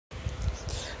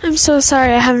I'm so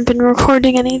sorry I haven't been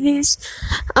recording any of these.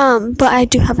 But I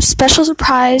do have a special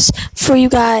surprise for you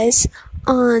guys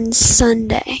on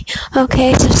Sunday.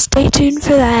 Okay, so stay tuned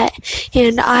for that,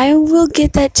 and I will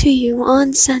get that to you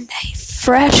on Sunday.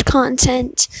 Fresh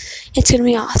content. It's gonna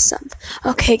be awesome.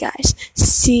 Okay, guys.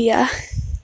 See ya.